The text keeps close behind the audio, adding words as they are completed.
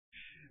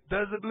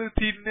Does the blue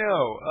team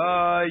know?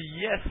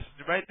 Yes,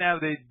 right now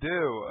they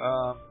do.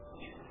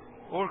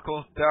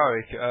 Oracle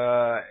Tarek.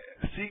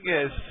 Seeing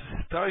as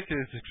Tarek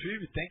is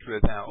extremely tanky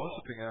right now,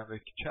 also picking up a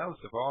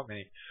Chalice of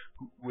Army,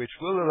 which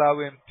will allow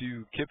him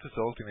to keep his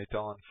ultimate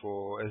on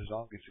for as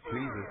long as he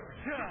pleases.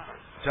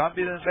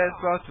 Zombie in the bad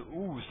spot.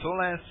 Ooh,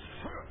 Solance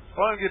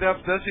following it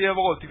up. Does he have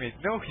ultimate?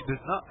 No, he does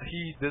not.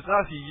 He does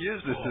not. He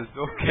uses it.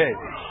 Okay.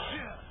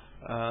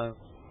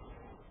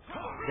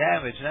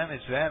 Damage.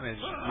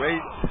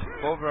 Great.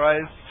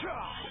 Pulverize.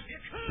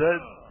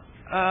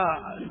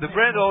 The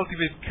brand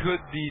ultimate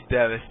could be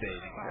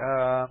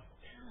devastating.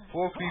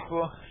 4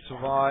 people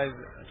survive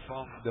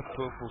from the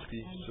purple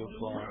team so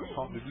far.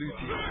 From the blue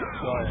team so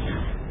far.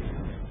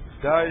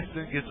 Dyrus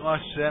doing as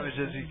much damage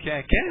as he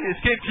can. Can he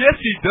escape? Yes,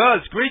 he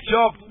does. Great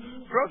job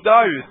from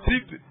Dyrus.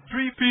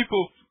 3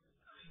 people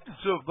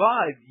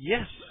survive.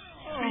 Yes.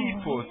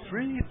 3 for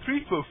 3.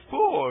 3 for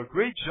 4.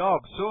 Great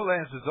job.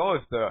 Solance is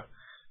always there.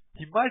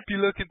 He might be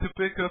looking to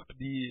pick up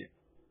the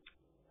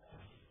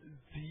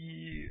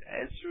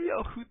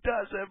Ezreal, who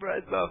does have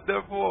red buff,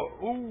 therefore,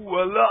 ooh,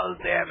 a lot of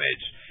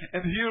damage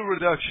and heal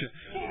reduction.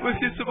 But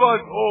he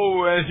survives.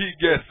 Oh, and he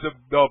gets a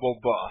double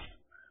buff.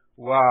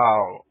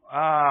 Wow.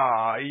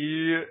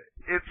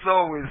 It's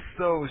always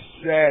so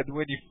sad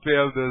when you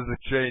fail those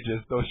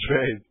changes, those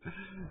trades.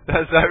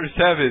 Does Dyrus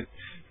have it?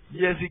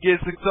 Yes, he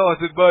gets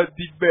exhausted, but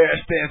the bear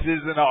stance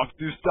is enough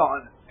to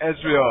stun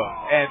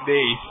Ezreal and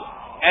Ace,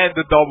 and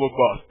the double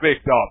buff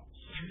picked up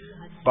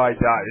by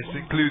Dyrus,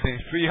 including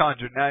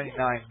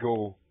 399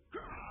 gold.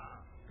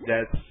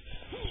 That's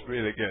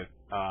really good.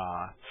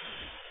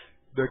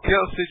 The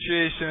kill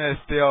situation is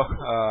still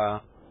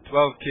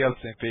 12 kills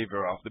in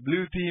favor of the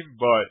blue team,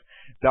 but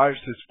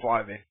Dyrus is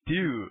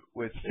 5-2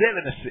 with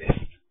 7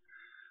 assists.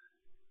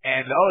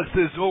 And Alex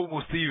is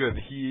almost even.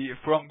 He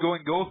from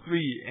going 0-3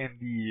 in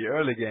the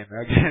early game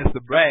against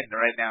the brand.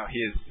 Right now he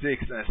is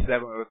 6 and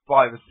 7 with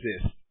 5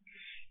 assists.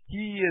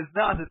 He is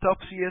not a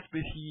top CS,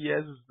 but he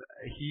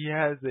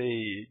has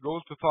a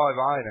gold to 5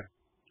 item,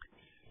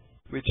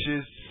 which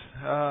is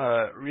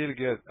really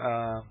good.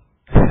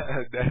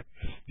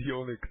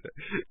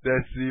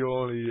 That's the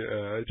only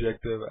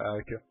adjective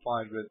I can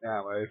find right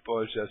now. I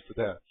apologize for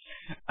that.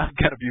 I'm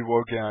gonna be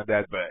working on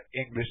that, but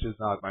English is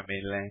not my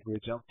main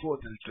language,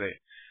 unfortunately.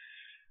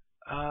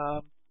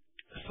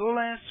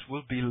 Solance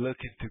will be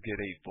looking to get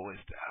a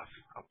voice staff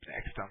up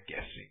next, I'm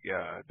guessing.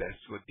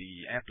 That's what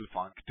the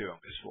amplifying term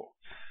is for.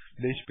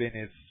 Lichbane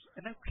is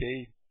an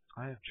okay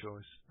item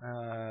choice.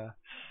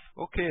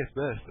 Okay at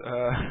best.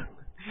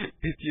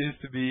 It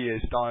used to be a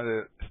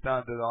standard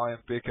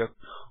iron pickup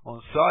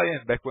on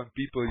Cyan back when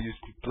people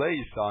used to play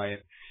Cyan,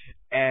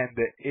 and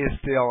it's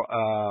still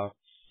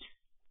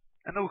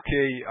an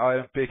okay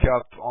iron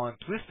pickup on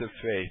Twisted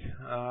Fate.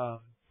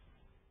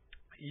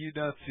 You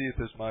don't see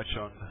it as much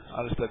on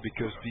other stuff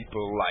because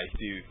people like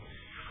to.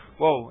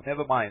 Whoa,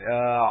 never mind.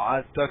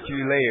 I'll talk to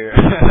you later.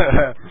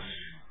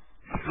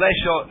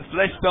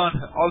 Flash Stone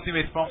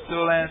ultimate from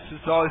Solance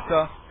is all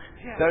stuff.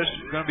 There's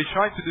gonna be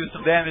trying to do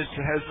some damage.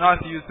 Has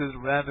not used his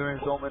random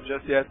installment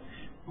just yet.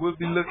 Will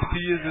be looking to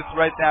use it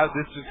right now.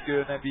 This is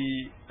gonna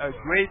be a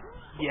great.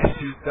 Yes,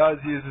 he does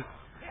use it.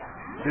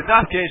 Did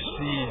not catch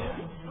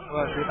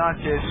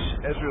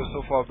Ezreal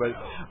so far, but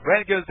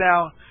Brand goes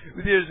down.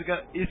 Udyr is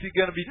he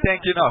gonna be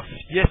tanky enough?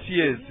 Yes,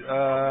 he is.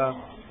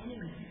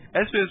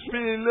 Ezreal is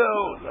really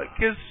low. Like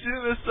as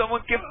soon as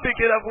someone can pick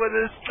it up with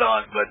a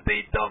stun, but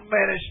they don't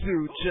manage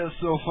to just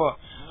so far.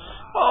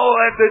 Oh,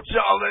 and the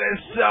Jobbin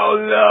is so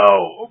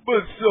low, but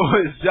so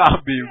is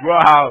Zombie.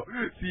 Wow,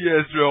 the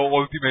Ezreal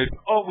ultimate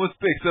almost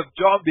picks up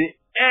Zombie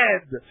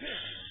and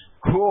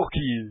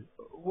Corky.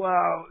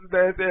 Wow,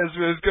 that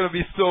Ezreal is gonna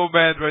be so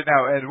mad right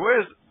now. And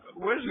where's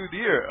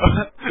Udyr?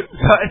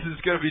 Guys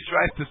is gonna be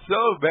trying to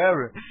solo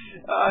Baron.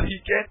 He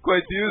can't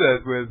quite do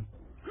that with.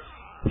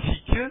 He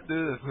could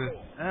do that with.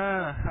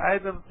 I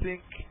don't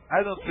think.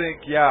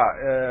 Yeah.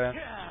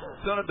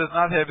 Sona does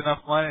not have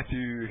enough money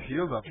to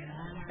heal them.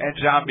 And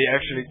Zombie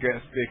actually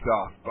gets picked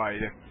off by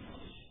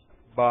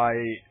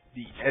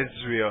the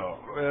Ezreal.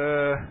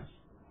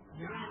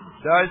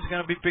 Dyrus is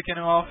gonna be picking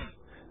him off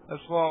as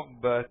well,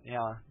 but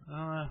yeah,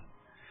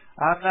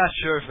 I'm not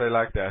sure if I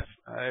like that.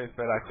 If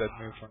I like that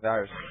move from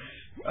Dyrus.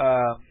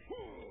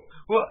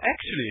 Well,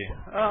 actually,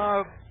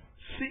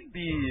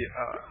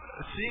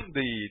 seeing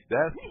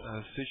that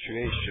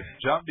situation,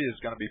 Zombie is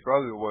gonna be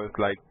probably worth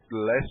like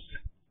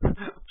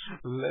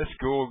less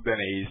gold than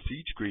a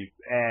siege creep,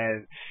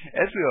 and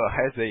Ezreal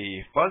has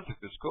a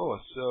positive score,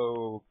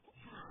 so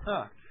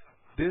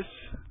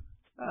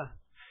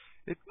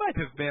it might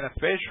have been a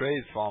fair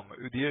trade from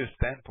Udyr's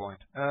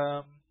standpoint.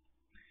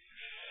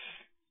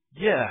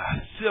 Yeah,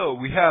 so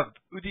we have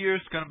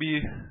Udyr's gonna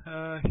be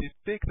he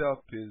picked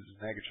up his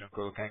Negatron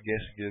Cloak. I'm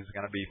guessing he's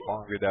gonna be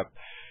following it up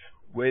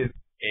with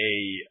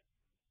a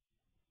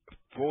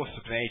Force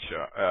of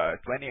Nature.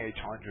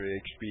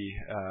 2800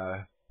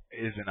 HP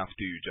is enough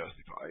to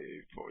justify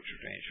Force of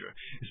Nature,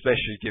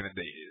 especially given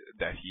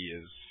that he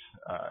is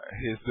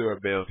his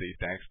durability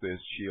thanks to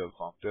his shield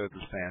from Turtle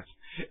Stance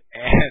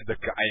and the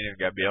guiding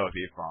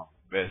ability from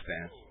best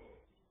dance.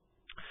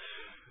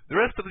 The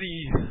rest of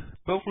the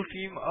purple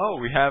team, oh,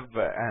 we have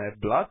a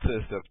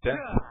bloodthirst of 10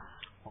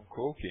 on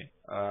Koki.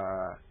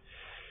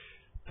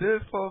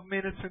 12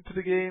 minutes into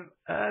the game,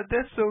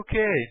 that's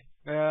okay.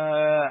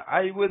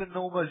 I wouldn't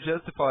normally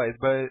justify it,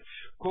 but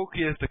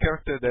Koki is the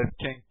character that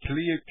can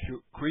clear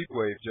creep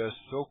wave just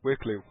so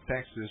quickly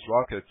thanks to his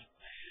rockets.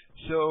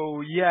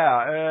 So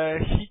yeah,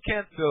 he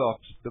can fill up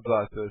the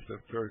bloodthirst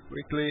very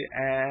quickly,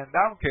 and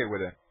I'm okay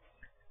with it.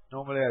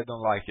 Normally I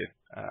don't like it.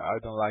 I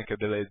don't like a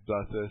delayed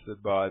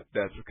bloodthirst, but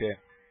that's okay.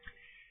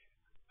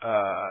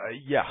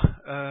 Yeah,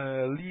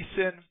 Lee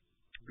Sin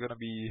gonna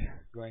be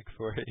going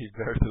for a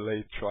very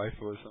delayed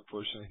Triforce.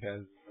 Unfortunately,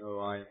 has no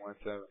iron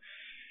whatsoever.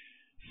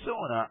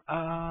 Sona,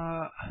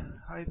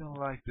 I don't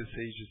like the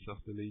Sages of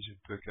the Legion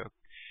pickup.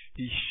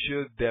 He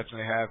should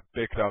definitely have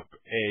picked up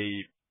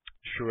a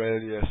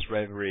Shurelius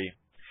Reverie,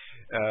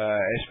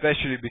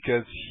 especially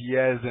because he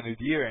has an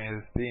Udyr in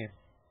his team,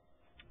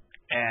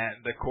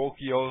 and the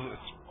Koki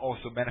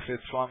also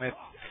benefits from it.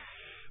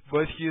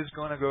 But he is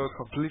gonna go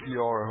completely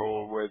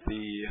overhaul with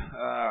the.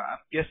 I'm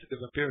guessing the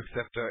Vampiric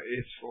Scepter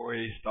is for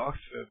a Stark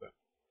Server.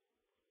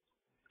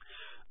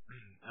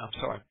 I'm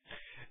sorry.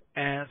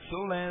 And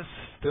Solans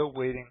still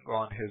waiting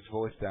on his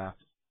voice staff.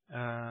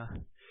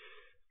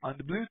 On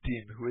the blue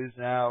team, who is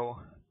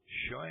now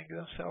showing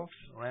themselves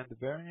around the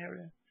Baron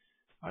area,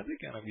 are they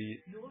gonna be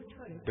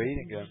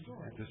baiting them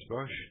in this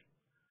bush?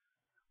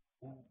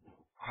 Ooh,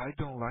 I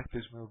don't like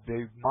this move.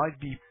 They might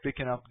be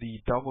picking up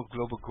the double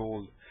global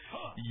gold.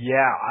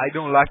 Yeah, I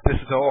don't like this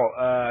at all.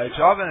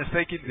 Jarvan is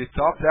taking the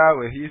top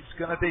tower. He's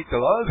gonna take a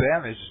lot of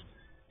damage.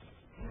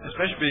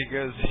 Especially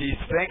because he's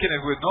tanking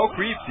it with no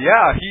creeps.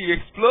 Yeah, he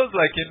explodes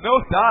like in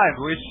no time,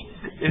 which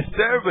is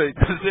terrible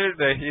considering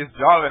that he's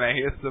Jarvan and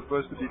he's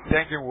supposed to be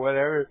tanking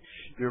whatever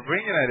you're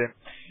bringing at him.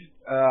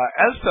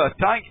 Elsa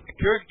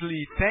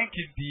currently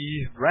tanking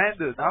the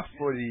brand enough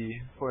for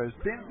his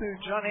team to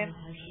join in.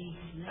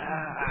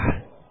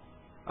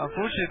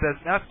 Unfortunately,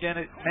 that's not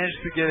gonna manage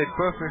to get a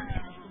perfect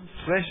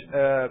flash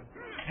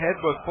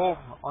headbutt palm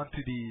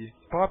onto the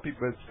Poppy,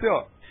 but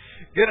still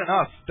good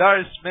enough.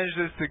 Dyrus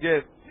manages to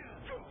get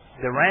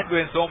the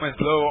Randwind Omen's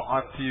Blow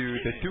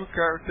onto the two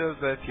characters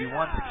that he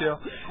wants to kill.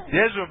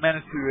 Ezreal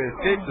managed to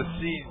escape the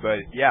scene, but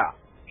yeah,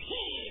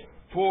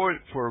 4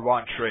 for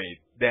 1 trade.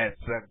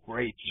 That's a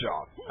great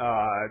job.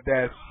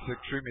 That's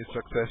extremely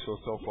successful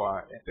so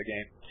far in the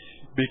game,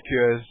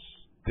 because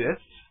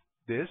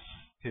this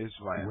is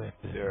when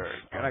they're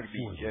gonna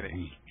be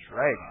getting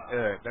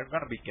dragged. They're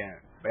gonna be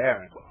getting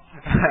Baron.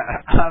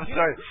 I'm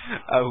sorry,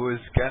 I was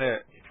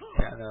kinda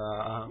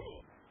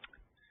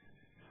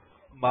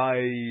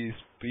my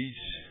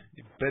speech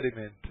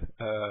impediment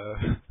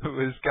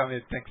was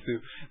coming thanks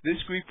to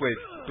this creep wave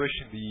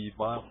pushing the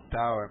bottom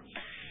tower.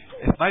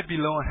 It might be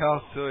low on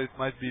health, so it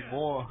might be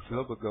more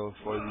global goal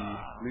for the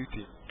blue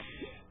team.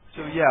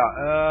 So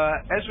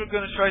yeah, as we're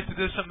gonna try to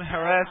do some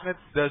harassment,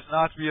 does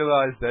not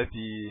realize that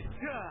the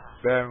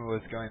Baron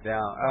was going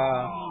down.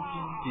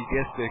 He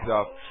gets picked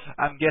up.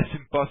 I'm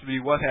guessing possibly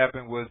what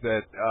happened was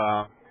that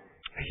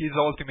his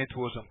ultimate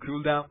was on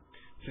cooldown,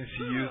 since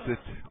he used it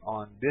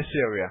on this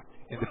area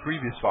in the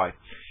previous fight,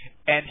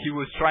 and he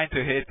was trying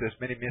to hit as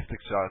many mystic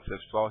shots as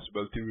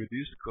possible to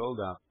reduce the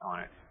cooldown on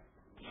it.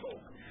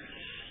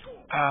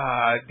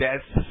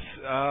 That's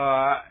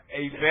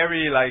a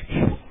very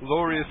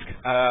low risk,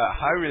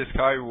 high risk,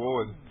 high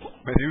reward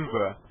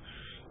maneuver,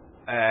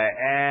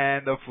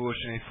 and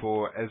unfortunately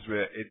for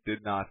Ezreal, it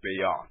did not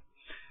pay off.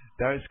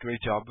 That is a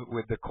great job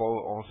with the call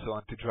also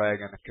onto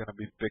Dragon. It's gonna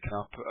be picking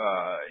up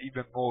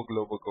even more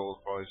global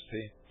gold for his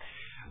team.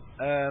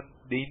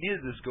 They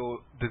need this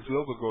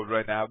global gold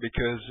right now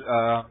because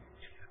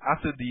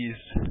after these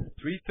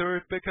 3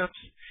 turret pickups,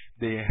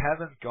 they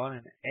haven't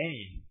gotten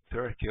any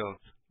turret kills.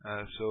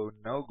 So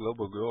no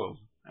global gold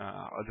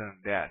other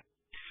than that.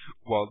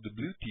 While the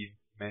blue team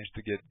managed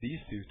to get these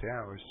 2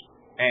 towers,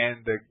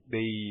 and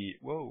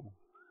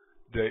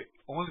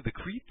only the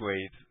creep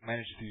wave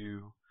managed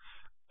to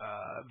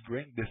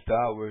bring this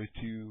tower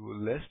to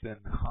less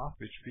than half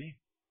HP.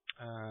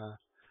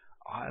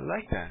 I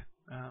like that.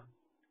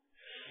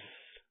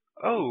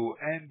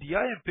 And the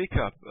iron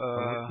pickup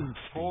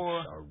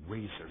for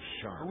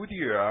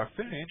Udyr are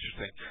very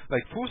interesting.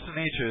 Like Force of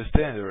Nature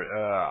standard,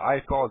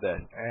 I call that.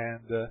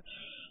 And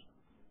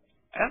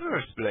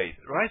Ever's Blade,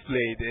 Right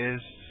Blade,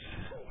 is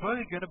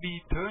probably gonna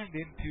be turned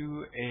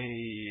into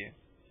a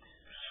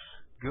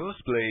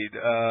Ghost Blade.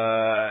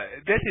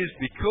 That is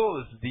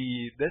because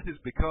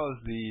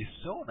the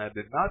Sona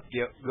did not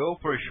go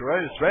for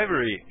Shredder's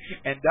Reverie,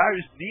 and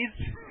Dyrus needs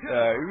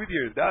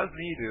Udyr does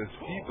need a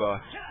speed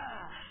buff.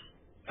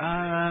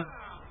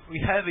 We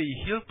have a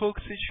heal poke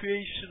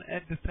situation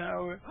at the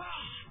tower.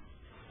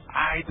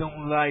 I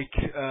don't like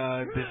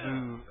the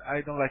move.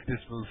 I don't like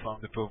this move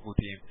from the purple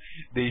team.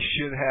 They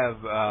should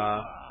have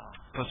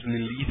possibly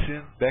Lee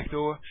Sin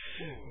backdoor,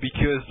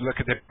 because look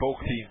at the poke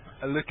team.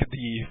 Look at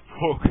the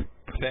poke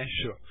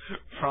potential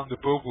from the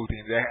purple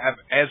team. They have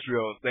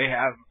Ezreal. They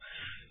have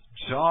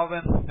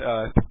Jarvan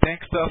to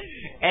tank stuff,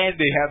 and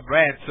they have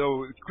Brand,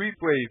 so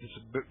creep waves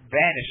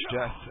vanish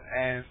just,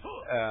 and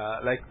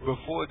like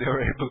before they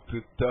were able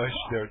to touch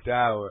their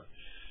tower.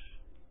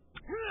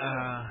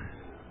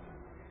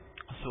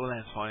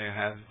 Solan's Fire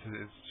has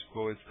its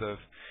void stuff,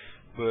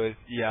 but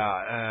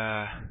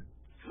yeah,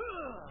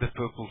 the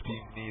purple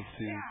team needs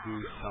to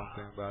do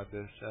something about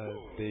this.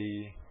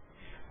 They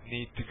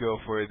need to go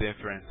for a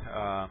different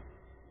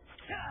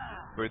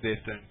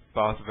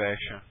path of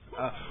action.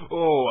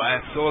 Oh,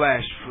 and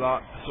Solan's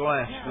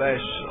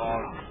flash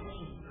on.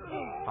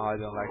 Oh, I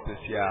don't like this.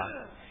 Yeah,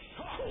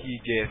 he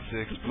gets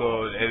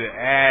exploded,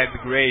 and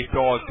great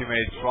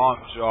ultimate from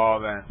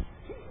Jarvan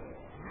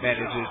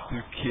manages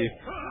to keep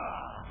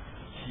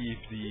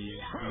the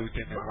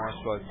Luton in one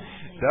spot.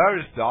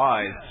 Dyrus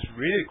dies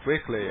really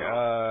quickly.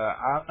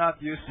 I'm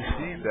not used to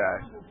seeing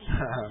that.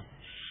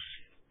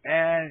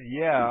 And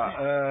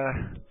yeah,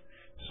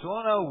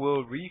 Sona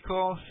will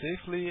recall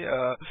safely.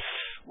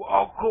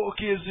 Wow,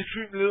 Corky is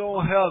extremely low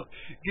health.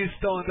 Gets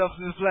stoned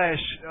after the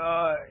flash.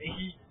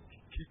 He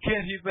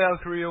can't hit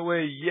Valkyrie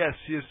away. Yes,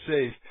 he is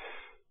safe.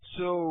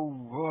 So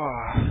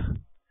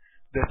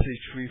that's a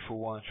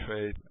 3-for-1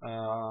 trade.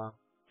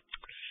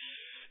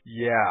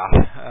 Yeah,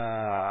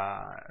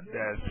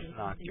 that's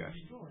not good.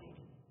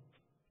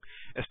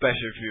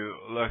 Especially if you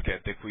look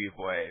at the creep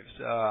waves.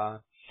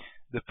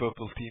 The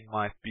purple team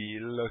might be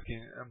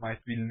losing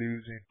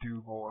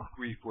 2 more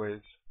creep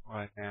waves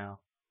right now.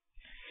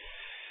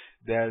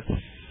 That's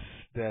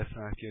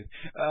not good.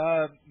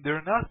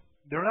 They're not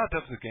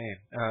up the game.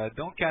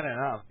 Don't count it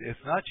out.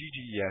 It's not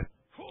GG yet.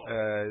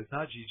 It's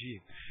not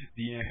GG.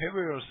 The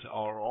inhibitors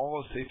are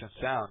all safe and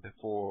sound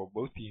for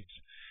both teams.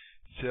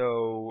 So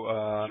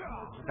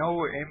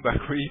no aimback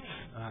creeps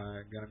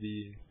gonna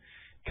be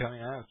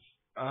coming out.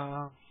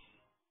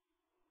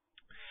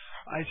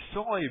 I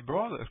saw a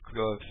brawler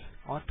club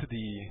onto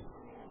the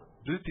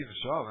blue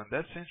team's job, and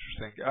that's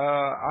interesting.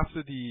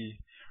 After the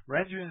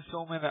Ranger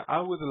installment,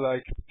 I would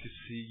like to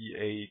see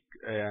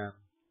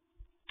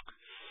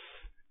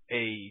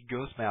a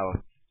Ghost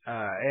Mallet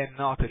and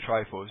not a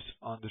Triforce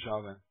on the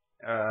Jarvan,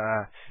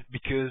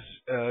 because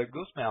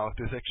Ghost Mallet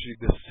is actually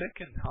the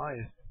second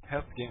highest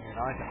health gaining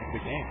item in the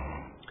game,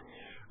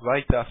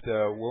 right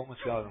after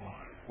Woman's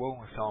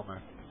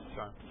Helmet.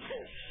 Sorry.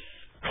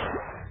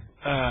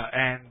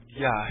 And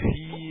yeah,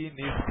 he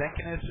needs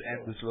tankiness,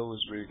 and the slow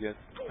is really good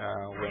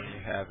when you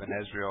have an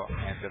Ezreal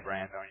and a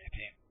Brand on your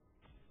team.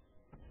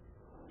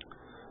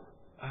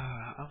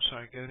 I'm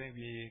sorry, getting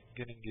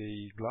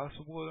a glass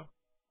of water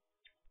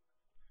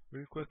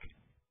real quick.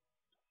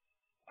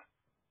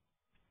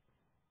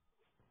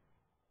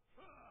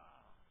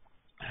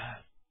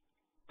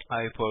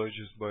 I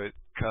apologize, but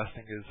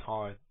casting is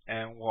hard,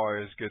 and water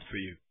is good for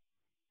you.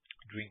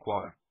 Drink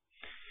water.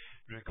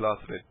 Drink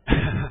lots of it.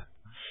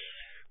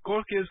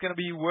 Corky is going to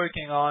be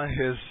working on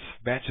his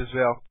bench as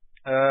well.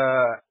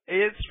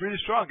 It's really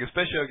strong,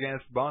 especially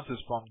against bounces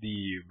from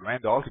the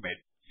Brand Ultimate.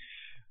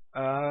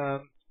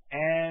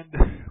 And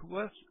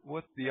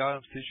what's the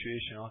item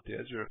situation on the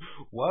Ezreal?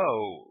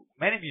 Whoa,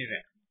 Many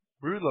Munich,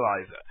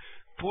 Brutalizer,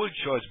 Full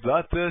Charge,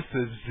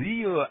 Bloodthirster,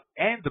 Zeal,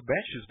 and the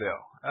bench as well.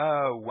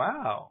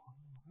 Wow.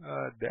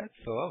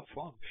 That's a lot of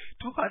fun.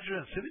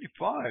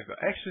 275,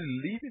 actually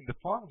leading the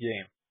farm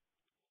game.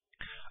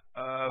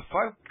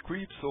 5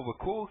 creeps over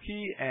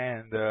Corky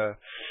and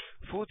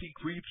 14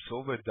 creeps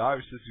over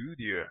Dyrus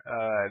Udyr.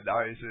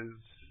 Dyrus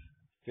is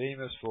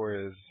famous for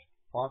his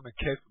farming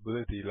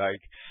capability,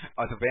 like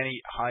out of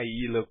any high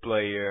elo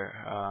player.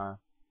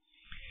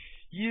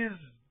 He is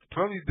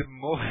probably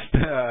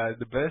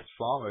the best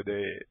farmer.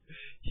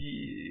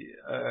 He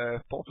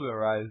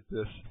popularized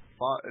this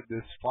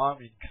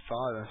farming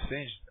style and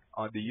changed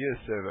on the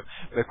ES server.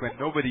 Back when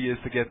nobody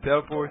used to get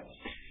teleport,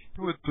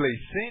 he would play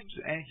Sims,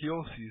 and he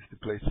also used to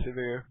play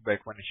Sivir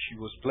back when she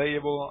was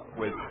playable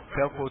with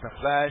teleport and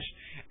flash.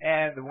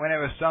 And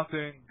whenever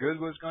something good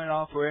was going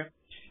on for him,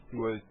 he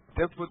would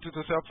teleport to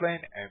the top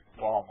lane and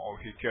farm all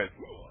he could.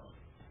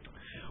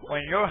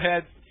 When you're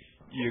ahead,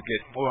 you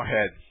get more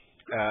head.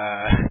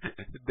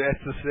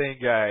 That's the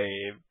saying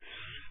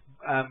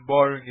I'm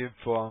borrowing it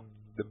from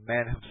the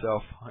man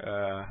himself,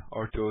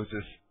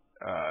 Artosis,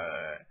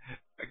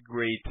 a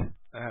great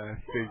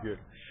figure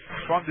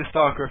from the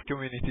StarCraft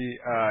community.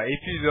 If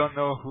you don't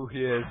know who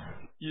he is,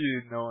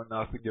 you know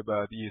nothing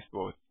about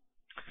esports.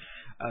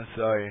 I'm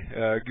sorry.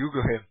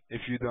 Google him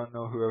if you don't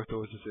know who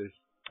Artosis is.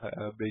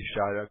 Big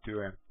shout out to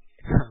him.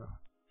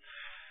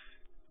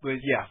 But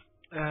yeah,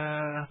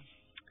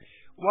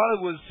 while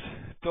I was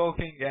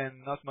talking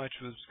and not much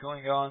was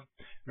going on,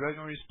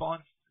 Dragon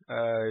respawned.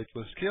 It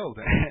was killed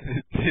and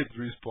it did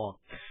respawn.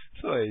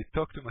 So I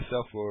talked to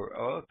myself for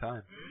a lot of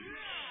time.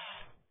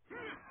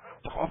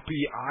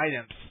 Toppy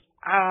items.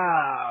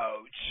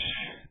 Ouch!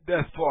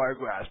 Death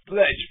Firegrass,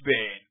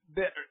 Pledgebane,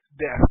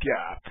 Death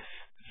Cap,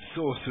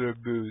 Sorcerer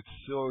Boots.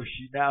 So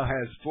she now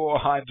has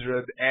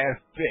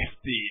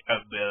 450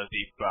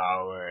 ability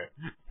power.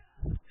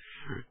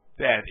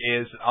 That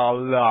is a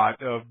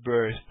lot of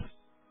burst.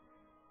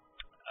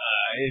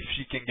 If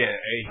she can get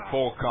a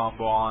full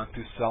combo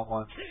onto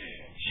someone,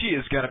 she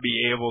is gonna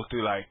be able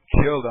to like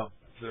kill them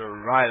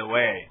right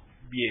away.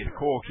 Be it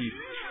Corky,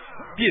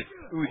 be it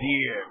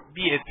Udyr,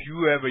 be it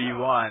whoever you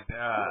want.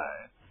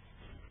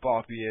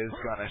 Poppy is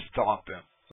gonna stomp him.